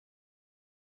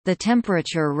The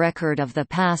temperature record of the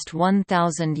past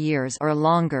 1,000 years or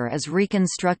longer is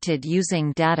reconstructed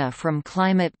using data from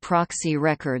climate proxy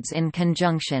records in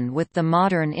conjunction with the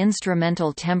modern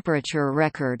instrumental temperature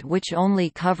record, which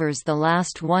only covers the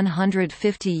last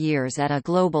 150 years at a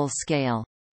global scale.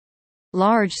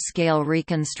 Large-scale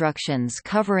reconstructions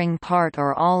covering part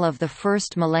or all of the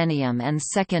first millennium and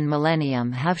second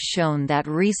millennium have shown that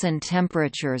recent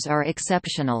temperatures are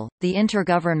exceptional. The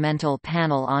Intergovernmental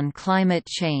Panel on Climate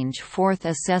Change Fourth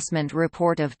Assessment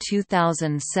Report of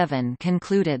 2007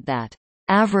 concluded that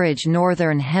average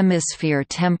Northern Hemisphere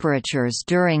temperatures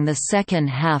during the second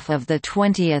half of the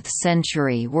 20th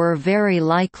century were very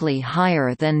likely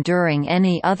higher than during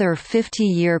any other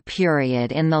 50-year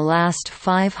period in the last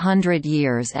 500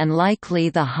 years and likely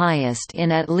the highest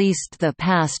in at least the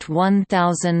past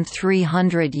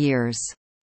 1,300 years.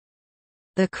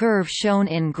 The curve shown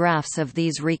in graphs of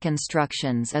these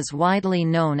reconstructions is widely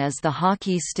known as the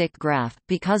hockey stick graph,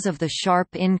 because of the sharp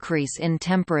increase in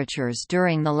temperatures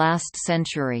during the last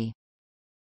century.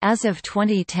 As of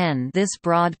 2010, this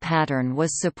broad pattern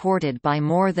was supported by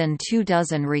more than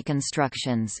 24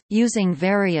 reconstructions, using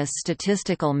various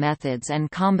statistical methods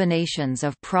and combinations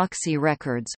of proxy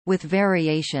records, with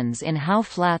variations in how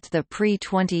flat the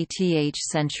pre-20th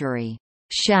century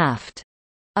shaft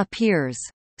appears.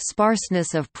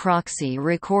 Sparseness of proxy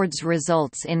records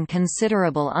results in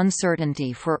considerable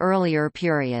uncertainty for earlier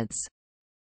periods.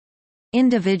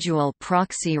 Individual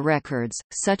proxy records,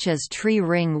 such as tree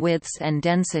ring widths and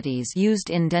densities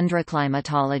used in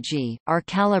dendroclimatology, are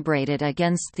calibrated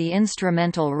against the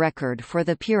instrumental record for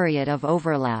the period of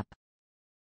overlap.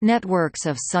 Networks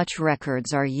of such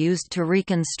records are used to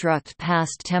reconstruct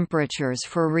past temperatures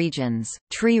for regions.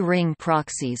 Tree ring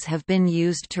proxies have been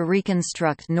used to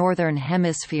reconstruct northern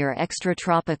hemisphere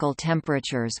extratropical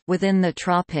temperatures. Within the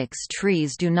tropics,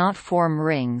 trees do not form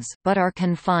rings, but are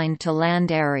confined to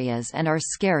land areas and are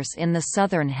scarce in the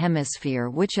southern hemisphere,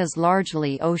 which is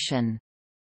largely ocean.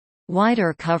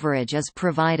 Wider coverage is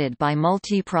provided by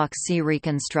multi-proxy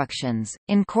reconstructions,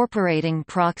 incorporating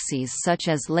proxies such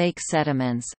as lake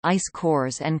sediments, ice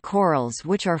cores and corals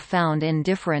which are found in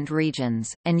different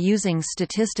regions, and using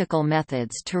statistical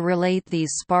methods to relate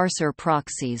these sparser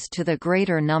proxies to the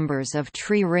greater numbers of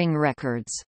tree ring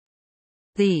records.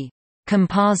 The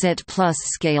composite plus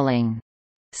scaling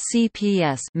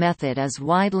 (CPS) method is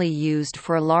widely used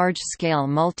for large-scale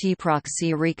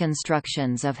multiproxy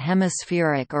reconstructions of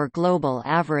hemispheric or global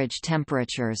average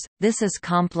temperatures. This is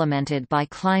complemented by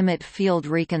climate field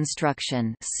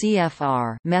reconstruction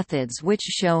 (CFR) methods which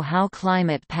show how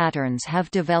climate patterns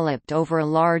have developed over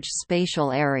large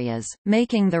spatial areas,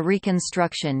 making the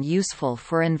reconstruction useful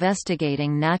for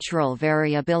investigating natural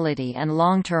variability and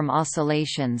long-term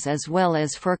oscillations, as well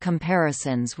as for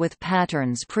comparisons with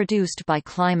patterns produced by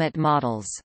climate models.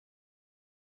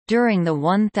 During the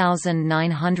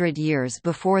 1,900 years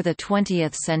before the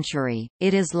 20th century,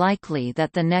 it is likely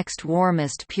that the next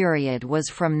warmest period was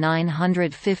from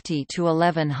 950 to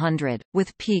 1100,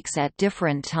 with peaks at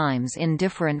different times in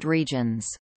different regions.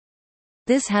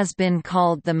 This has been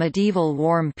called the medieval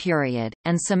warm period,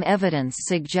 and some evidence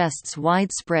suggests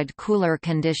widespread cooler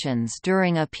conditions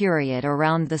during a period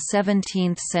around the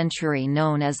 17th century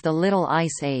known as the Little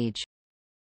Ice Age.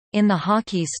 In the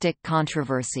hockey stick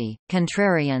controversy,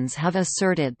 contrarians have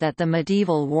asserted that the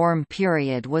medieval warm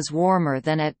period was warmer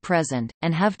than at present,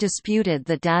 and have disputed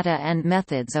the data and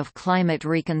methods of climate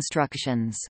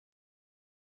reconstructions.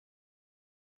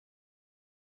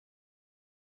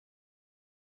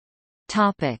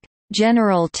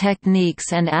 General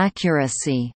techniques and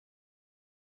accuracy.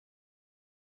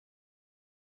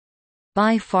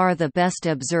 By far the best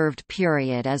observed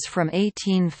period is from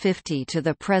 1850 to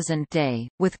the present day,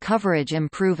 with coverage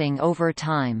improving over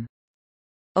time.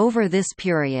 Over this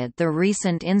period, the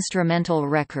recent instrumental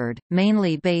record,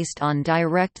 mainly based on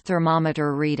direct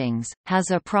thermometer readings,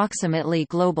 has approximately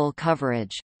global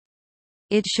coverage.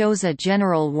 It shows a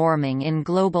general warming in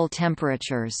global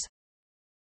temperatures.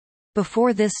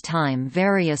 Before this time,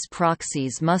 various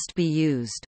proxies must be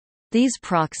used. These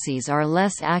proxies are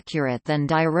less accurate than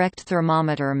direct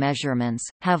thermometer measurements,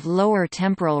 have lower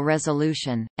temporal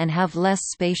resolution, and have less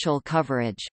spatial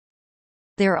coverage.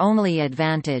 Their only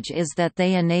advantage is that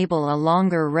they enable a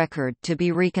longer record to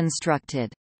be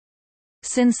reconstructed.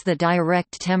 Since the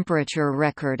direct temperature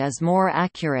record is more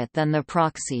accurate than the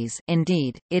proxies,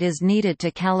 indeed, it is needed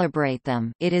to calibrate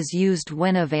them. It is used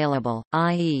when available,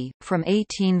 i.e., from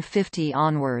 1850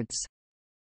 onwards.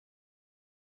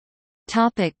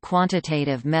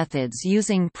 Quantitative methods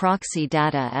using proxy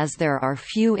data. As there are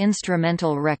few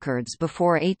instrumental records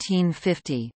before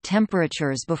 1850,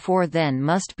 temperatures before then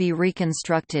must be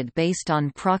reconstructed based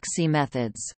on proxy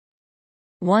methods.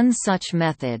 One such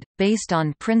method, based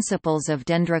on principles of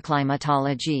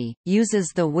dendroclimatology,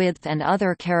 uses the width and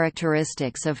other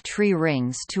characteristics of tree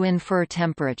rings to infer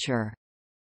temperature.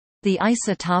 The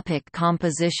isotopic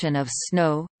composition of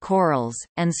snow, corals,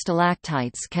 and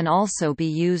stalactites can also be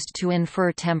used to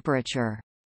infer temperature.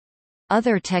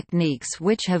 Other techniques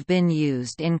which have been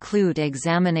used include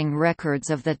examining records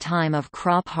of the time of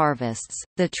crop harvests,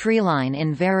 the treeline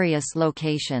in various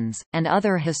locations, and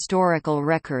other historical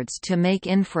records to make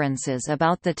inferences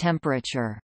about the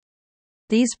temperature.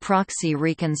 These proxy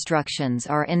reconstructions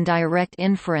are indirect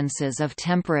inferences of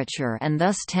temperature and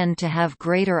thus tend to have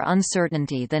greater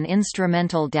uncertainty than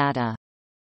instrumental data.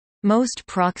 Most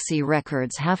proxy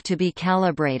records have to be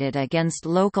calibrated against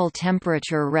local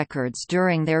temperature records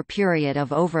during their period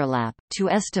of overlap,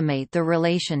 to estimate the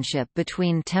relationship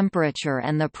between temperature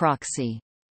and the proxy.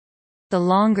 The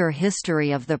longer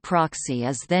history of the proxy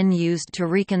is then used to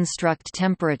reconstruct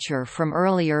temperature from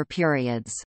earlier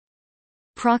periods.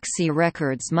 Proxy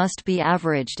records must be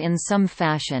averaged in some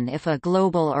fashion if a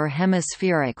global or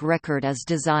hemispheric record is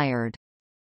desired.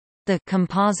 The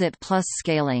composite plus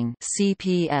scaling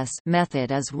 (CPS)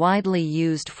 method is widely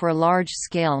used for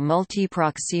large-scale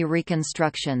multiproxy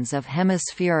reconstructions of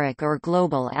hemispheric or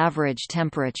global average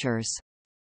temperatures.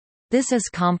 This is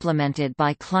complemented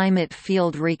by climate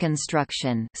field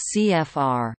reconstruction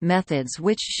 (CFR) methods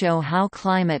which show how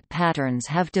climate patterns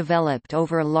have developed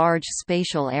over large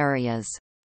spatial areas.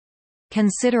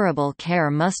 Considerable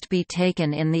care must be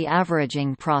taken in the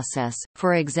averaging process.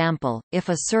 For example, if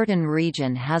a certain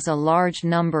region has a large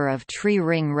number of tree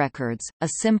ring records, a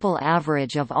simple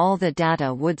average of all the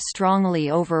data would strongly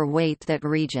overweight that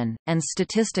region, and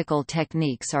statistical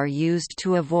techniques are used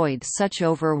to avoid such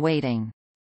overweighting.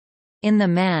 In the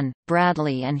Mann,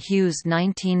 Bradley and Hughes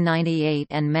 1998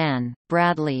 and Mann,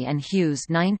 Bradley and Hughes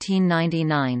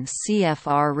 1999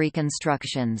 CFR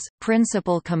reconstructions,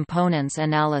 principal components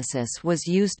analysis was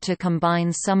used to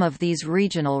combine some of these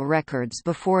regional records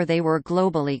before they were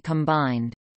globally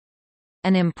combined.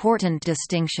 An important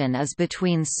distinction is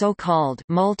between so-called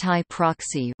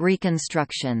multi-proxy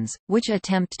reconstructions, which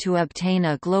attempt to obtain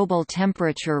a global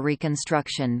temperature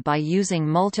reconstruction by using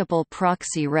multiple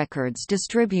proxy records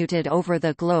distributed over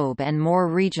the globe, and more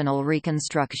regional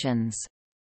reconstructions.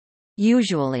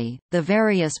 Usually, the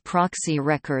various proxy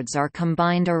records are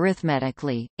combined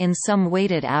arithmetically, in some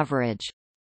weighted average.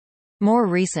 More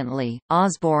recently,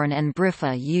 Osborne and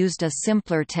Briffa used a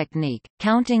simpler technique,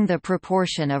 counting the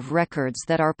proportion of records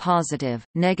that are positive,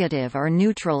 negative or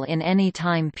neutral in any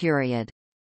time period.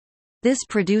 This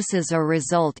produces a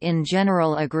result in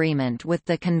general agreement with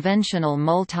the conventional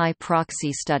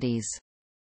multi-proxy studies.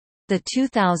 The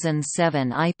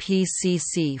 2007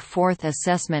 IPCC Fourth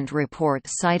Assessment Report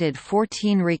cited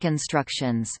 14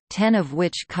 reconstructions, 10 of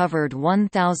which covered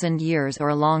 1,000 years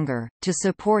or longer, to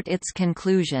support its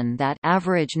conclusion that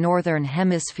average Northern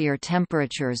Hemisphere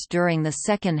temperatures during the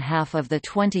second half of the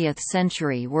 20th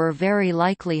century were very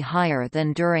likely higher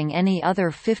than during any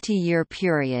other 50-year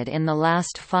period in the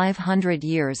last 500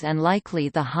 years and likely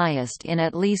the highest in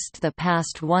at least the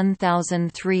past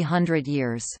 1,300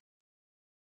 years.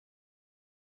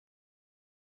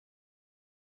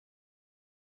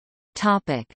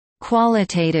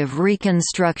 Qualitative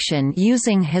reconstruction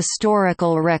using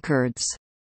historical records.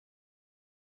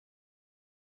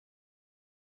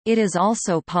 It is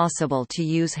also possible to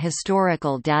use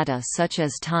historical data such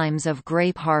as times of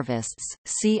grape harvests,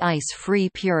 sea ice-free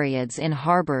periods in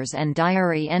harbors and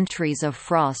diary entries of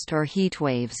frost or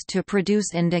heatwaves to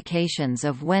produce indications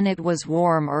of when it was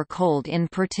warm or cold in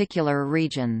particular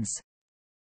regions.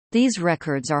 These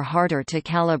records are harder to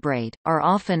calibrate, are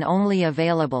often only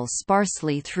available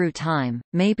sparsely through time,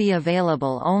 may be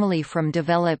available only from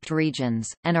developed regions,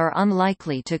 and are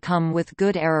unlikely to come with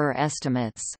good error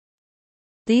estimates.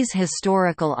 These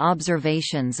historical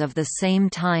observations of the same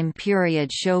time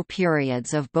period show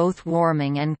periods of both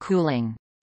warming and cooling.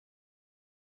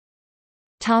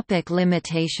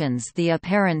 Limitations. The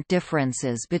apparent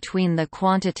differences between the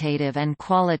quantitative and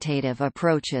qualitative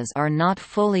approaches are not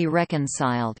fully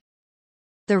reconciled.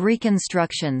 The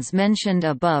reconstructions mentioned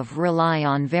above rely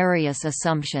on various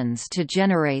assumptions to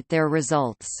generate their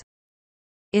results.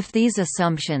 If these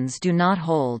assumptions do not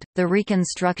hold, the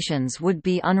reconstructions would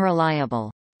be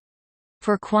unreliable.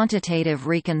 For quantitative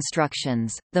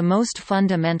reconstructions, the most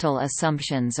fundamental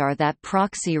assumptions are that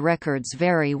proxy records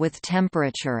vary with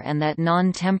temperature and that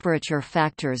non-temperature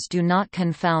factors do not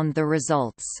confound the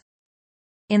results.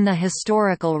 In the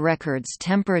historical records,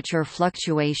 temperature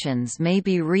fluctuations may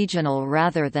be regional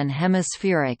rather than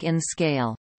hemispheric in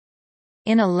scale.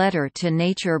 In a letter to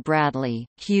Nature, Bradley,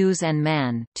 Hughes and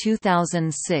Mann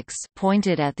 2006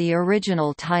 pointed at the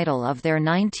original title of their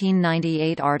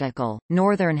 1998 article,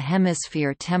 Northern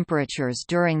Hemisphere Temperatures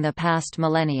During the Past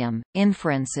Millennium,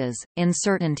 Inferences,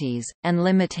 Uncertainties, and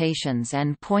Limitations,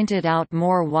 and pointed out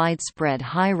more widespread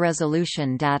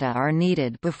high-resolution data are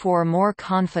needed before more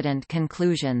confident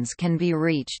conclusions can be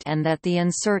reached, and that the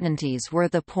uncertainties were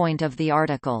the point of the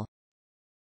article.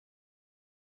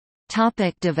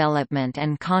 Topic: development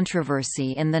and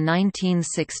controversy. In the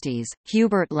 1960s,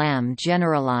 Hubert Lamb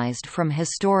generalized from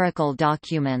historical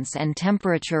documents and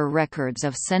temperature records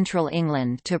of central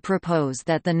England to propose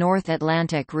that the North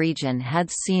Atlantic region had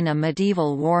seen a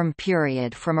medieval warm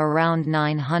period from around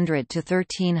 900 to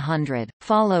 1300,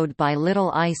 followed by Little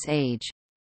Ice Age.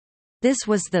 This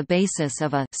was the basis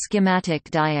of a schematic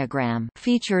diagram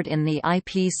featured in the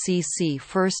IPCC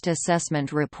First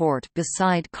Assessment Report,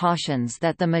 beside cautions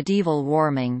that the medieval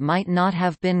warming might not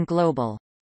have been global.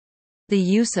 The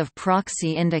use of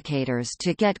proxy indicators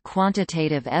to get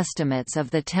quantitative estimates of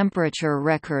the temperature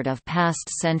record of past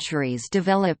centuries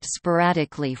developed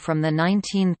sporadically from the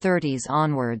 1930s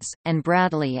onwards, and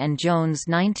Bradley and Jones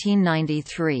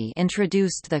 1993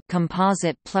 introduced the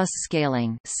composite plus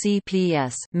scaling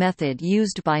 (CPS) method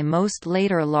used by most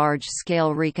later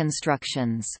large-scale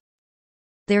reconstructions.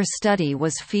 Their study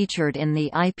was featured in the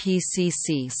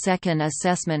IPCC Second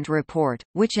Assessment Report,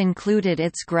 which included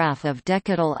its graph of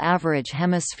decadal average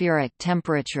hemispheric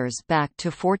temperatures back to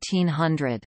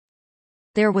 1400.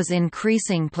 There was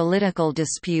increasing political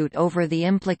dispute over the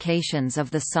implications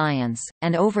of the science,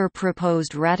 and over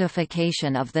proposed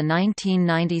ratification of the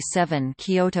 1997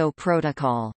 Kyoto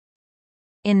Protocol.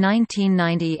 In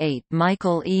 1998,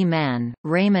 Michael E. Mann,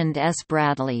 Raymond S.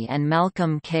 Bradley and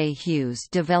Malcolm K. Hughes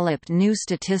developed new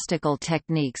statistical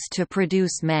techniques to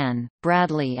produce Mann,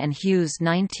 Bradley and Hughes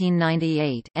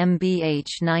 1998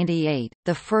 MBH98,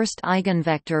 the first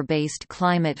eigenvector-based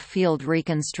climate field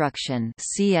reconstruction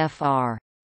 (CFR).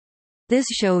 This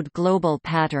showed global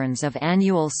patterns of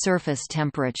annual surface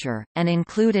temperature, and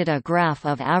included a graph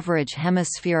of average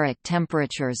hemispheric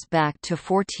temperatures back to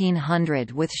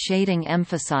 1400 with shading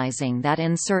emphasizing that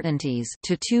uncertainties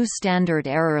to two standard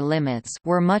error limits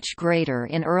were much greater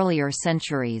in earlier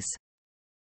centuries.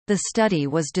 The study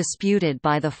was disputed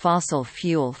by the fossil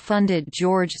fuel-funded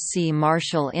George C.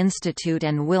 Marshall Institute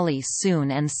and Willie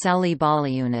Soon and Sally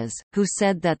Baliunas, who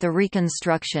said that the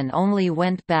reconstruction only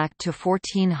went back to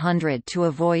 1400 to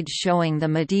avoid showing the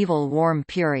medieval warm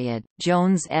period.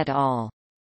 Jones et al.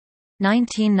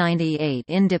 1998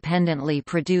 independently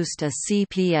produced a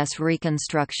CPS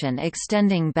reconstruction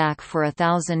extending back for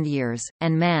 1,000 years,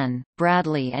 and Mann,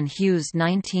 Bradley and Hughes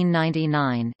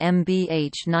 1999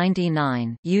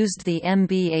 MBH99 used the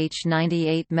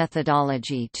MBH98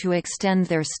 methodology to extend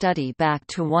their study back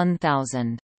to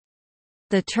 1000.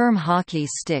 The term hockey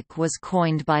stick was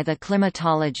coined by the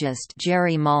climatologist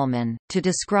Jerry Malman, to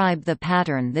describe the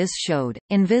pattern this showed,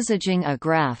 envisaging a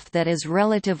graph that is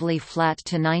relatively flat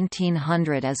to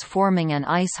 1900 as forming an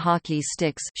ice hockey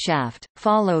stick's shaft,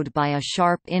 followed by a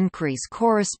sharp increase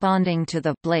corresponding to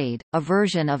the blade. A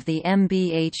version of the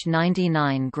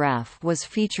MBH99 graph was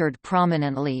featured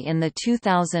prominently in the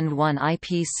 2001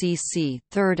 IPCC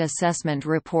Third Assessment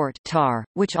Report (TAR),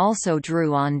 which also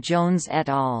drew on Jones et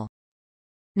al.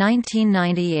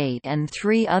 1998 and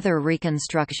three other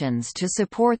reconstructions to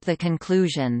support the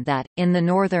conclusion that, in the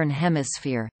Northern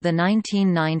Hemisphere, the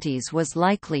 1990s was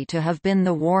likely to have been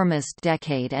the warmest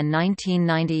decade and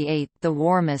 1998 the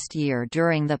warmest year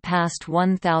during the past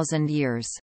 1,000 years.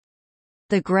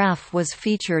 The graph was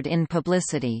featured in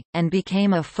publicity, and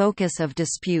became a focus of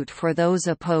dispute for those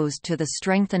opposed to the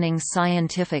strengthening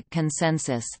scientific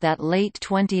consensus that late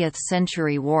 20th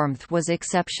century warmth was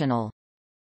exceptional.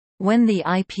 When the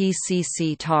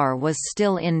IPCC TAR was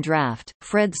still in draft,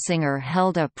 Fred Singer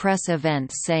held a press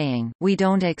event saying, "We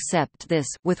don't accept this,"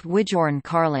 with Widjorn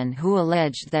Carlin, who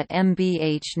alleged that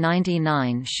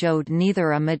MBH99 showed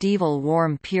neither a medieval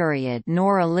warm period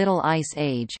nor a Little Ice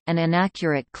Age, an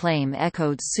inaccurate claim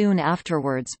echoed soon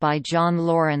afterwards by John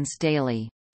Lawrence Daly.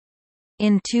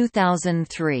 In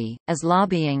 2003, as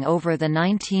lobbying over the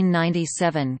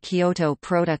 1997 Kyoto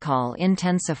Protocol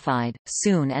intensified,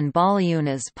 Soon and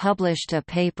Baliunas published a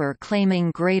paper claiming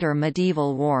greater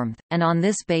medieval warmth, and on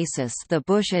this basis the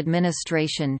Bush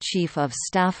administration Chief of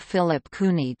Staff Philip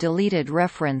Cooney deleted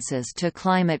references to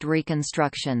climate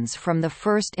reconstructions from the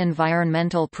first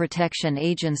Environmental Protection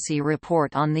Agency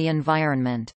report on the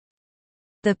environment.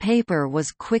 The paper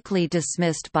was quickly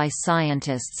dismissed by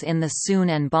scientists in the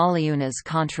Soon and Baliunas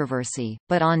controversy,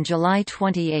 but on July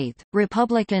 28,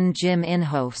 Republican Jim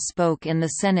Inhofe spoke in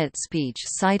the Senate speech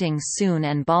citing Soon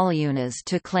and Baliunas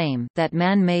to claim that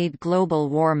man-made global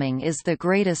warming is the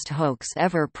greatest hoax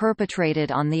ever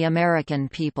perpetrated on the American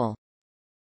people.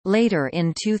 Later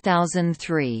in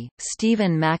 2003,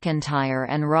 Stephen McIntyre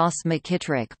and Ross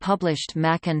McKittrick published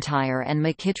McIntyre and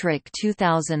McKittrick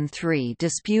 2003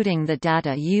 disputing the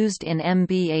data used in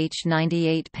MBH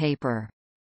 98 paper.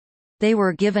 They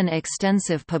were given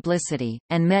extensive publicity,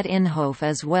 and met Inhofe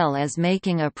as well as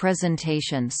making a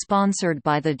presentation sponsored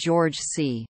by the George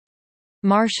C.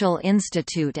 Marshall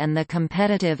Institute and the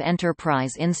Competitive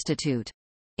Enterprise Institute.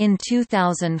 In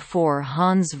 2004,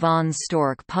 Hans von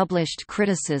Storch published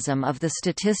criticism of the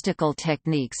statistical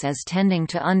techniques as tending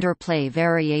to underplay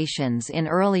variations in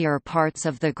earlier parts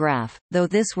of the graph, though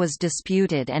this was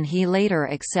disputed and he later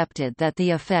accepted that the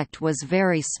effect was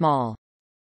very small.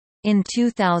 In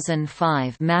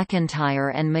 2005,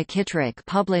 McIntyre and McKittrick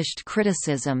published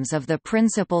criticisms of the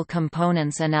principal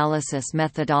components analysis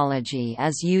methodology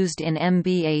as used in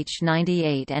MBH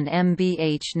 98 and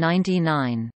MBH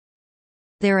 99.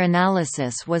 Their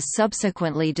analysis was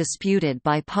subsequently disputed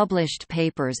by published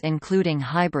papers including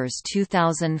Hybers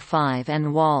 2005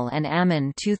 and Wall and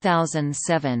Ammon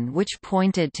 2007, which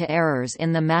pointed to errors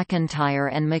in the McIntyre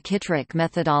and McKittrick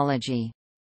methodology.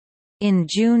 In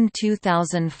June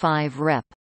 2005, Rep.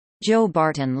 Joe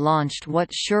Barton launched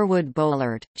what Sherwood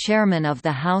Boehlert, chairman of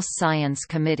the House Science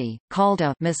Committee, called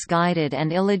a misguided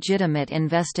and illegitimate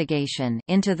investigation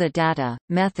into the data,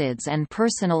 methods and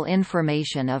personal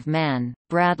information of Mann,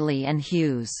 Bradley and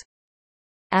Hughes.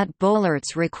 At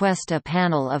Boehlert's request, a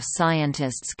panel of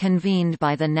scientists convened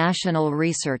by the National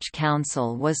Research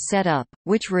Council was set up,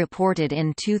 which reported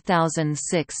in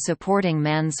 2006 supporting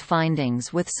Mann's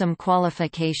findings with some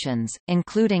qualifications,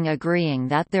 including agreeing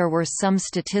that there were some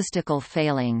statistical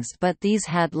failings but these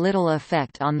had little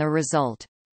effect on the result.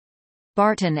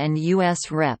 Barton and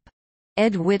U.S. Rep.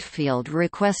 Ed Whitfield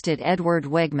requested Edward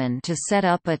Wegman to set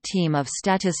up a team of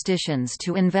statisticians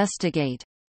to investigate.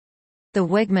 The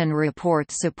Wegman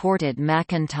report supported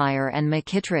McIntyre and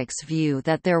McKittrick's view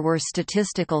that there were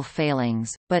statistical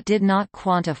failings, but did not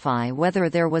quantify whether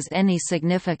there was any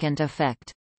significant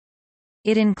effect.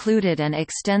 It included an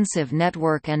extensive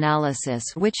network analysis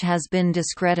which has been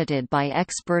discredited by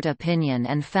expert opinion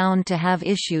and found to have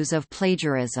issues of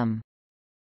plagiarism.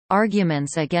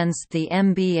 Arguments against the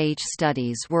MBH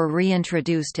studies were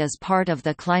reintroduced as part of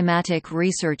the Climatic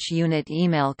Research Unit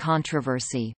email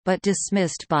controversy, but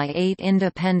dismissed by 8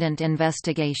 independent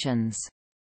investigations.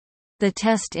 The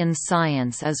test in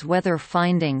science is whether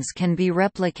findings can be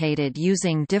replicated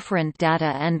using different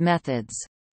data and methods.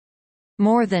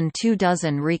 More than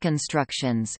 24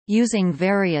 reconstructions, using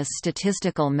various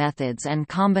statistical methods and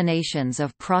combinations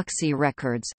of proxy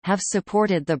records, have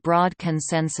supported the broad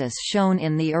consensus shown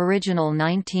in the original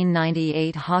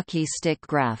 1998 hockey stick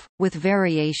graph, with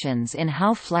variations in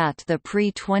how flat the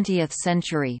pre-20th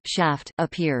century shaft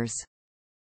appears.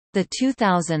 The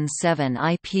 2007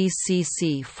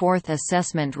 IPCC Fourth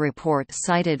Assessment Report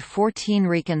cited 14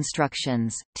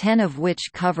 reconstructions, 10 of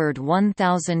which covered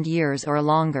 1,000 years or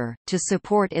longer, to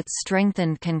support its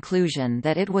strengthened conclusion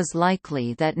that it was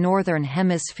likely that Northern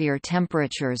Hemisphere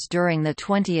temperatures during the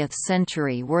 20th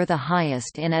century were the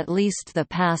highest in at least the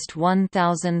past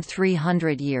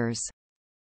 1,300 years.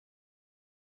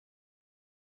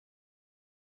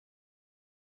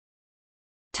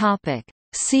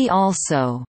 See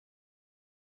also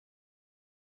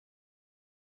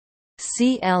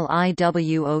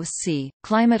CLIWOC –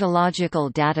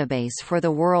 Climatological Database for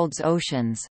the World's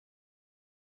Oceans.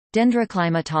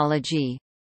 Dendroclimatology.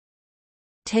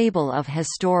 Table of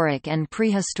historic and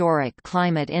prehistoric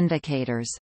climate indicators.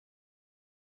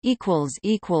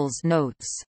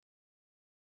 Notes